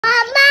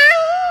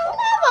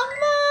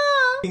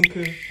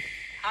핑크.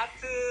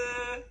 하트.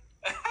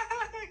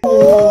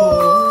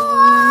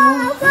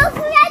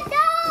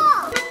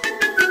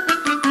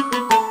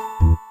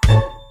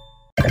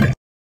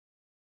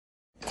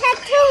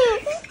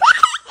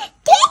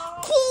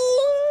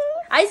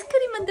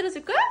 아이스크림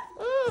만들어줄 거야?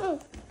 응.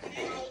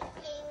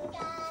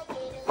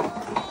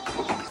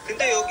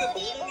 근데 여기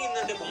멍멍이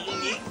있는데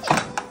멍멍이?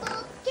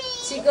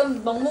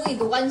 지금 멍멍이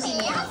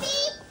노관심이야.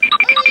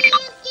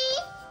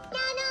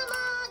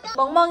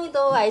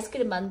 멍멍이도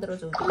아이스크림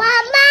만들어줘. 마마.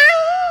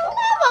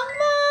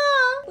 멍멍.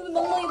 우리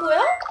멍멍이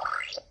보여?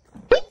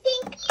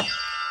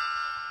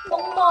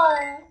 멍멍.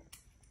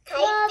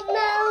 마마.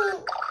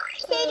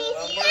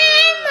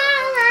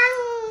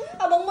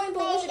 아 멍멍이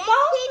보고 싶어?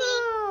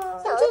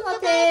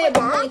 삼촌한테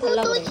멍멍이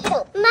달라고 그래.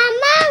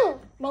 마마.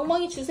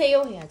 멍멍이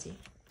주세요 해야지.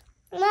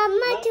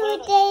 마마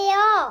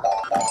주세요.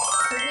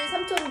 우리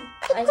삼촌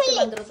아이스크림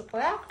만들어줄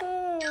거야?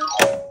 응. 우리는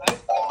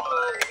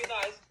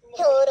아이스크림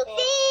초록색.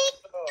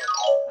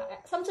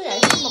 삼촌이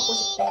아이스크림 먹고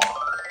싶대.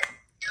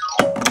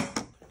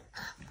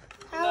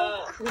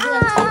 나 우리는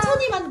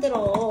천천히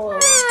만들어.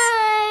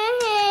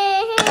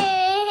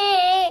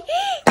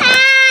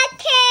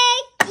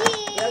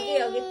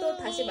 여기 또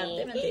다시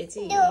만들면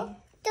되지.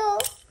 또.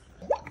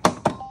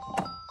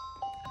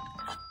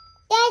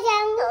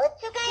 짜장. 더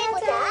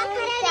추가해보자.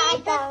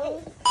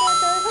 짜장.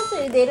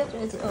 삼촌이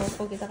내려줘야지.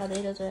 거기다가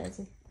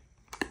내려줘야지.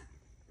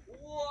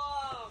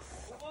 우와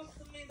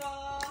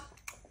고맙습니다.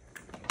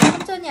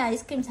 삼촌이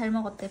아이스크림 잘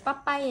먹었대.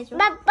 빠빠이 해줘.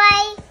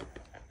 빠빠이.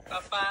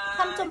 빠빠이.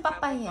 삼촌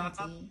빠빠이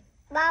해야지.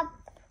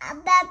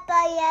 빠빠이였어.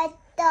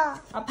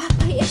 아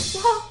빠빠이 했어?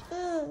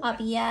 응. 아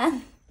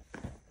미안.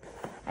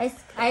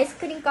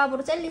 아이스크림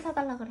값으로 젤리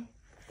사달라 그래.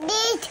 네,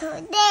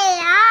 주세요.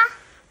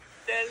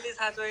 젤리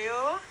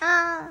사줘요?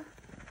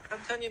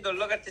 삼촌이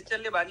놀러갈 때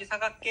젤리 많이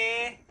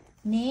사갈게.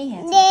 네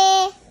해야지.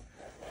 네.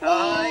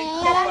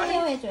 아이,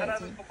 사랑해요 해줘야지.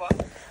 잘하는 거 봐.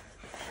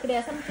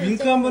 그래야 삼촌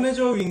윙크 한번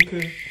해줘, 윙크.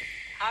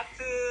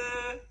 하트.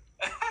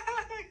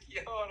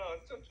 귀여워, 너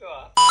엄청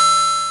좋아.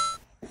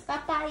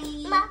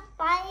 빠빠이.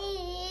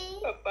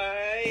 빠빠이.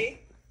 빠빠이.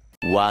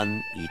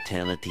 One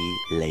eternity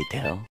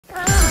later.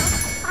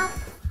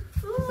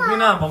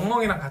 우빈아,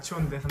 멍멍이랑 같이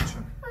온대,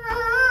 삼촌.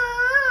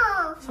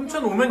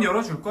 삼촌 오면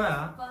열어줄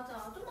거야.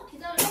 맞아. 좀만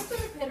기다려.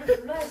 삼촌이 배를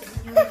눌러야지.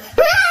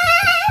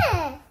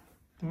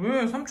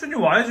 왜? 삼촌이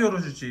와야지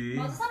열어주지.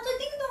 맞아. 삼촌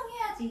띵동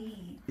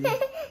해야지.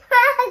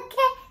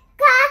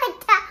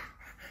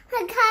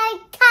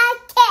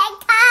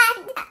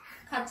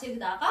 같이 여기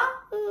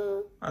나가?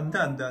 안 돼,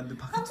 안 돼, 안 돼.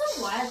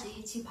 삼촌이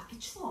와야지. 지금 밖에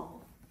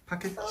추워.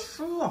 밖에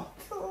추워.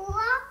 좋아?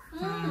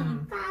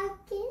 응.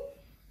 밖에?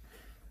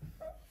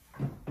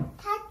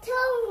 다쳐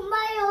엄마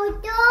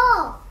오죠?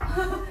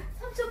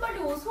 삼촌 빨리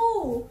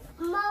오소.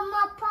 엄마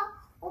아빠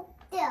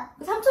없대.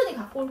 삼촌이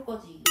갖고 올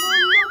거지.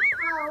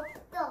 엄마 아빠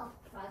없어.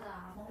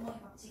 맞아. 멍멍이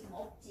밥 지금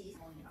없지.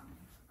 멍이랑.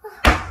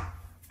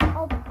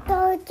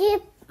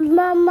 없어지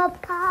엄마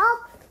아빠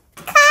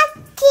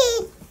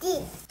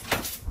카키지.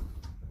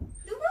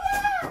 누구야?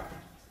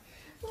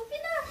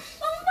 우빈아,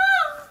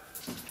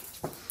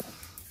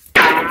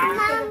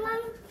 엄마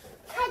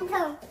카정.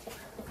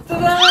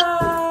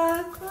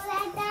 짜잔!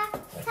 그래다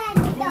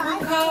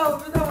카정. 뭉뭉카,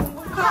 우빈아,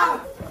 뭉뭉카.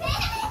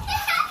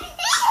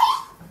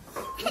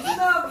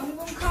 우빈아,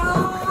 뭉뭉카.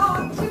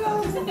 귀여워,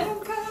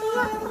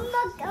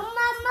 뭉뭉카. 엄마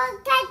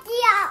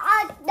카지야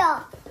없어.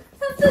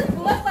 삼촌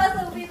뭐 갖고 왔어,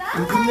 우빈아?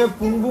 우빈아,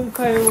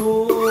 붕붕카요.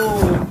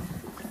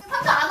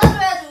 삼촌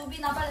안아줘야지,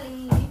 우빈아,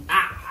 빨리.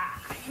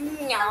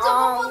 삼촌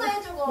뽀뽀도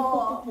해주고.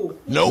 뽀뽀.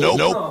 No, no,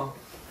 no.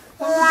 삼촌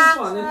뽀뽀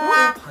안 해도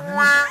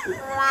반응이.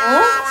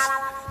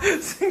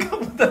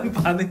 생각보다는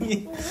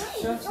반응이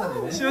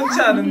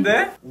시원치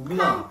않은데?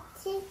 우빈아,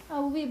 아,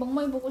 우빈이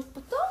멍멍이 보고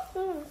싶었어?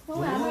 응.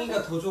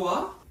 멍멍이가 더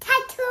좋아?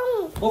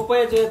 사촌.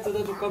 뽀뽀해줘야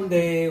뜯어줄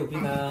건데,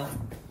 우빈아.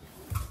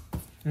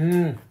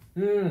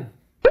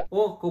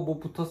 그거 뭐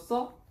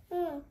붙었어?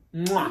 응.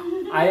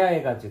 아야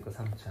해가지고,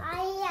 삼촌.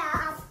 아야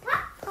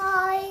아파?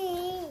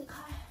 거의.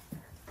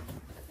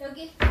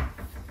 여기.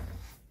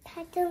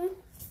 사촌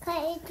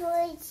거의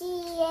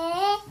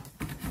도시에.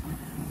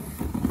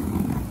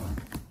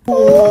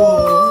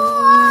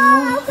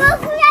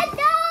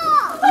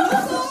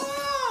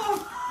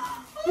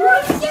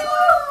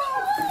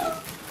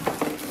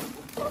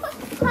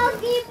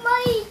 거기 뭐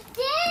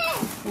있지?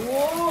 오!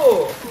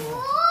 오!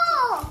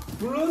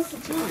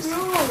 블러스 치고 있어.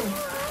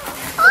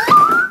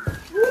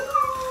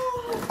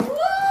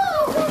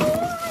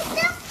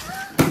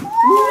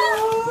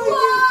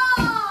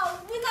 우와!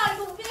 우빈아,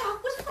 이거 우빈이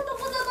갖고 싶었던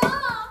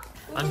거잖아.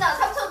 우빈아,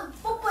 삼촌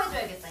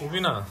뽀뽀해줘야겠다. 야.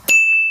 우빈아.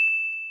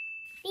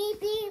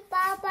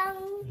 비비바방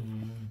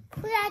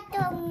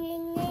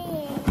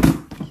후라동이네.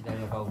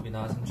 기다려봐,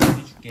 우빈아. 삼촌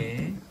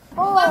해줄게.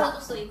 누가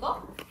사줬어,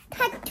 이거?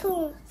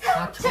 사촌.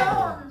 삼촌.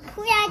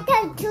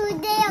 후라동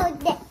주세요.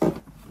 네.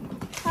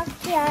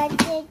 같이 안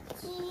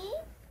되지?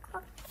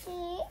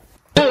 같이.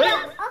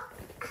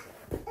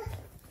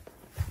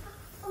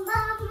 엄마.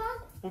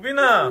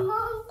 우빈아,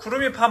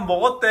 구름이 밥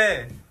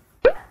먹었대.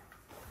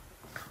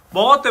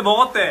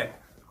 먹었대.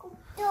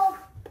 또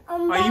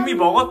엄마. 아, 이미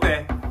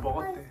먹었대.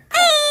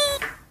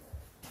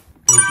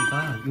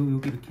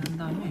 여기 이렇게 한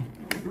다음에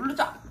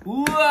누르자.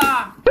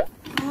 우와.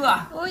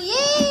 우와.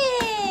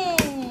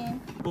 오예.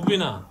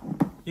 우빈아,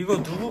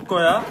 이거 누구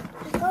거야?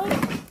 이건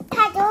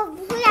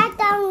가족브이로그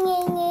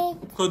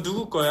그거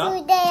누구 거야?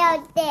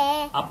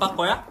 두대였대. 아빠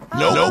거야?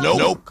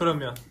 Nope.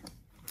 그러면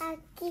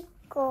아기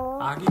거.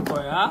 아기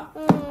거야?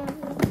 응.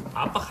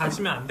 아빠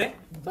가시면 안 돼?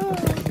 응.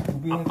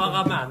 아빠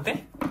가면 안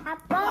돼?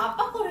 아빠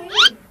아빠 거래.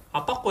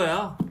 아빠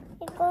거야.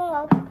 이건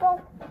아빠 거.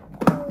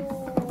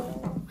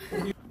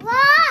 와!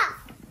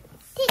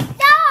 틱톡!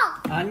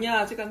 아니야,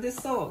 아직 안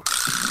됐어.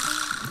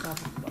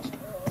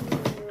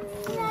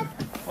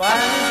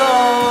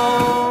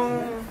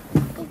 완성.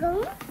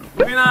 이건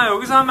우빈아,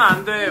 여기서 하면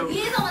안 돼.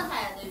 위에서만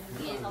타야 돼.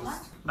 위에서만.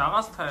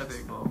 나가서 타야 돼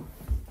이거.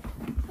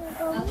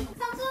 이건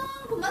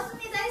삼촌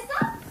고맙습니다 했어?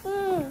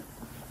 응.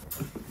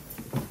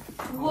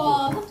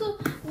 우와 삼촌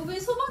우빈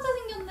소방차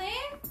생겼네.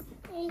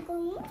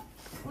 이건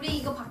우리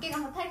이거 밖에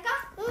가서 탈까?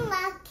 응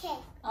마켓.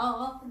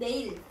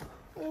 내일.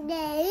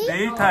 내일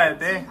내일 타야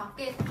돼. 지금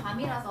밖에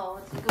밤이라서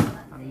지금은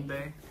안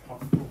돼. 안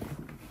돼.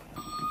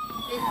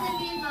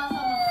 렌트비에서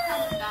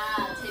타니까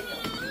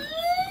재미없지.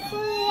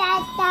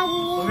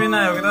 브이로그 우빈아,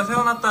 여기다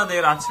세워놨다.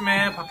 내일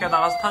아침에 밖에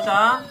나가서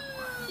타자.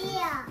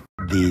 귀여워.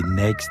 The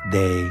next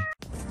day.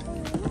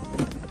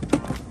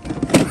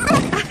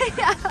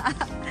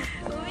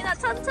 우빈아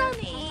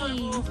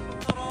천천히.